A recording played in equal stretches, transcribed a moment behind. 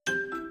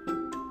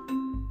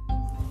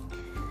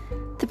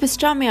the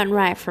pastrami on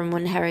rye from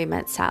When Harry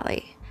Met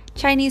Sally,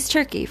 Chinese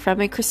turkey from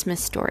A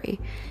Christmas Story,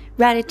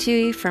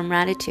 ratatouille from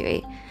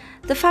Ratatouille,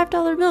 the $5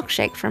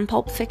 milkshake from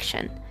Pulp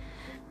Fiction.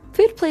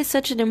 Food plays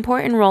such an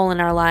important role in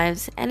our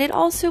lives, and it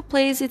also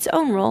plays its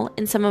own role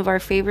in some of our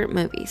favorite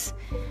movies.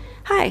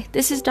 Hi,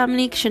 this is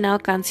Dominique Chanel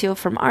Cancio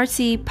from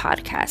RCE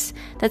Podcast.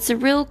 That's a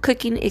real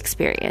cooking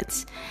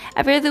experience.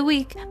 Every other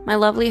week, my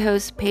lovely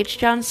host Paige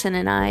Johnson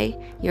and I,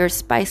 your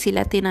spicy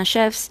Latina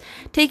chefs,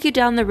 take you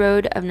down the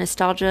road of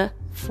nostalgia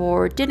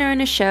for dinner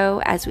and a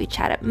show as we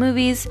chat up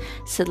movies,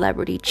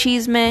 celebrity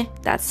chisme,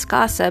 that's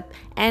gossip,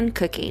 and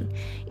cooking.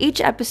 Each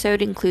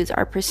episode includes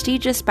our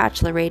prestigious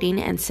Bachelor rating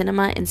and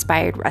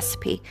cinema-inspired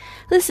recipe.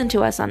 Listen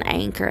to us on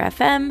Anchor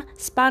FM,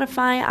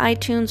 Spotify,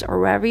 iTunes, or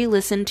wherever you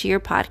listen to your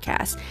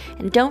podcast.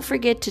 And don't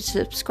forget to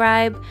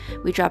subscribe.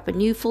 We drop a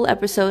new full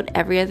episode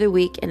every other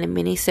week and a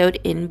mini-sode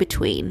in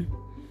between.